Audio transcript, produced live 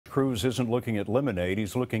Cruz isn't looking at lemonade,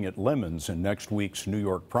 he's looking at lemons in next week's New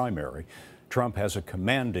York primary. Trump has a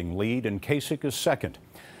commanding lead and Kasich is second.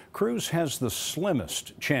 Cruz has the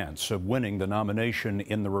slimmest chance of winning the nomination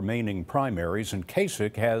in the remaining primaries, and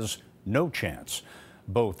Kasich has no chance.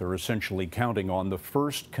 Both are essentially counting on the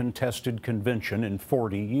first contested convention in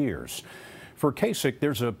 40 years. For Kasich,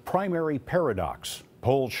 there's a primary paradox.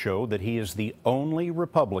 Polls show that he is the only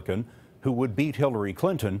Republican who would beat Hillary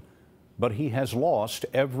Clinton, but he has lost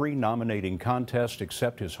every nominating contest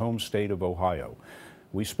except his home state of Ohio.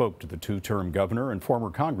 We spoke to the two-term governor and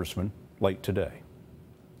former congressman late today.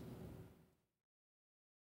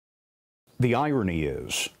 The irony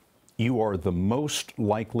is, you are the most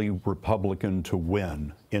likely Republican to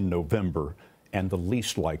win in November and the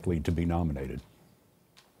least likely to be nominated.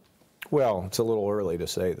 Well, it's a little early to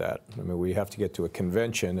say that. I mean, we have to get to a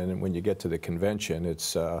convention, and when you get to the convention,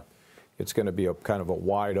 it's going to be a kind of a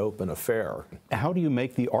wide-open affair. How do you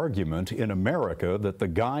make the argument in America that the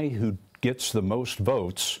guy who gets the most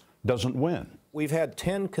votes doesn't win? We've had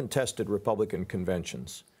 10 contested Republican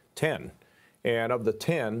conventions, 10. And of the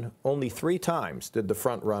 10, only 3 times did the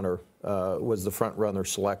front runner was the front runner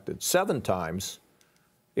selected. 7 times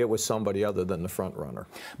it was somebody other than the front runner.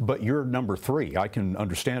 But you're number 3. I can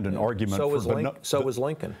understand an argument. So was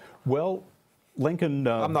Lincoln. Well, Lincoln.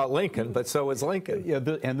 I'm not Lincoln, but so is Lincoln. Yeah,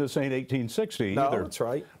 and this ain't 1860 no, either. That's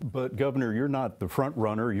right. But Governor, you're not the front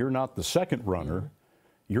runner. You're not the second runner.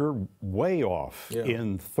 You're way off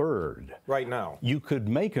in third. Right now. You could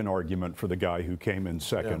make an argument for the guy who came in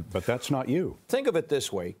second, but that's not you. Think of it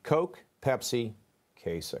this way. Coke, Pepsi,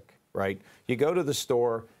 Kasich, right? You go to the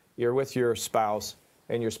store, you're with your spouse,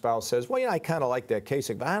 and your spouse says, well, yeah, I kind of like that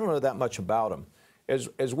Kasich, but I don't know that much about him.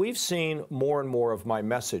 As we've seen more and more of my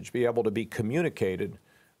message be able to be communicated,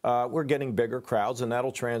 we're getting bigger crowds, and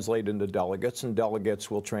that'll translate into delegates, and delegates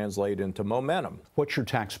will translate into momentum. What's your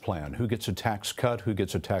tax plan? Who gets a tax cut? Who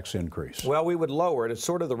gets a tax increase? Well, we would lower it. It's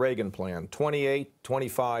sort of the Reagan plan, 28,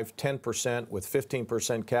 25, 10% with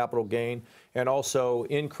 15% capital gain, and also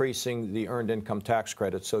increasing the earned income tax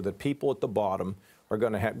credit so that people at the bottom are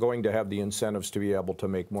going to have the incentives to be able to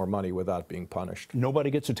make more money without being punished. Nobody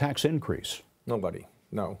gets a tax increase? Nobody,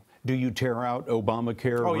 no. Do you tear out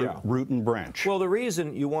Obamacare root and branch? Well, the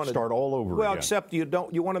reason you want to start all over well, again. Except you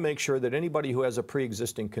want to make sure that anybody who has a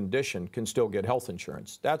pre-existing condition can still get health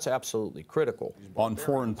insurance. That's absolutely critical. On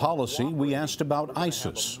foreign policy, we asked about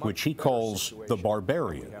ISIS, which he calls the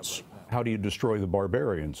barbarians. How do you destroy the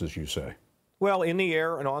barbarians, as you say? Well, in the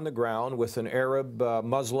air and on the ground with an Arab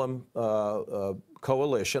Muslim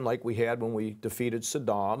coalition like we had when we defeated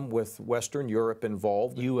Saddam, with Western Europe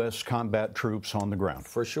involved. U.S. combat troops on the ground.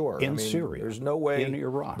 For sure. In Syria. There's no way. In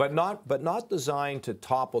Iraq. But not designed to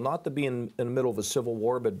topple, not to be in the middle of a civil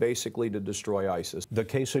war, but basically to destroy ISIS. The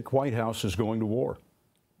Kasich White House is going to war.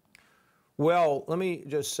 Well, let me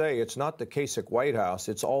just say, it's not the Kasich White House,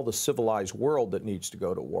 it's all the civilized world that needs to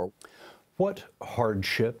go to war. What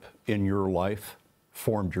hardship in your life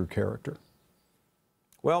formed your character?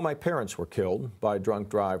 Well, my parents were killed by a drunk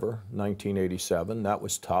driver in 1987. That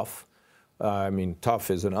was tough. I mean,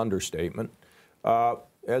 tough is an understatement.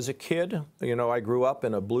 As a kid, you know, I grew up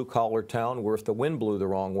in a blue-collar town where if the wind blew the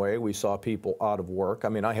wrong way, we saw people out of work. I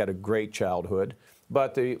mean, I had a great childhood.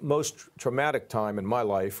 But the most traumatic time in my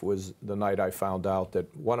life was the night I found out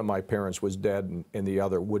that one of my parents was dead and the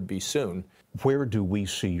other would be soon. Where do we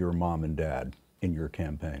see your mom and dad in your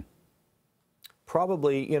campaign?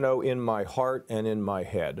 Probably, you know, in my heart and in my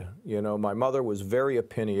head. You know, my mother was very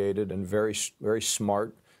opinionated and very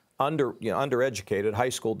smart, undereducated, high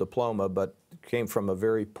school diploma, but came from a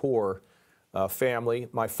very poor family.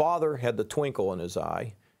 My father had the twinkle in his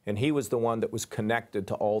eye, and he was the one that was connected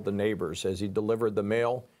to all the neighbors. As he delivered the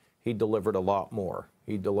mail, he delivered a lot more.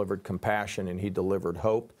 He delivered compassion and he delivered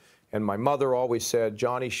hope. And my mother always said,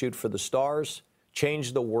 Johnny, shoot for the stars,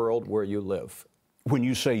 change the world where you live. When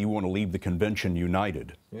you say you want to leave the convention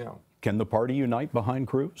united, can the party unite behind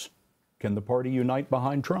Cruz? Can the party unite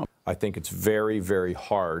behind Trump? I think it's very, very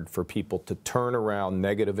hard for people to turn around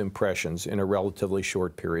negative impressions in a relatively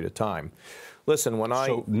short period of time. Listen,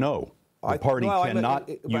 no. The party cannot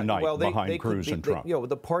unite behind Cruz and Trump. You know,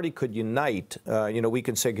 the party could unite. You know, we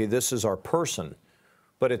can say, okay, this is our person.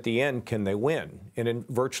 But at the end, can they win? And in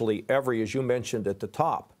virtually every, as you mentioned at the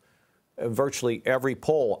top, virtually every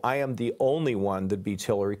poll, I am the only one that beats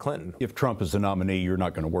Hillary Clinton. If Trump is the nominee, you're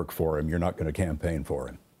not going to work for him. You're not going to campaign for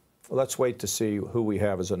him. Well, let's wait to see who we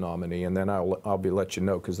have as a nominee, and then I'll let you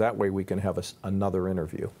know, because that way we can have another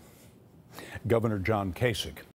interview. Governor John Kasich.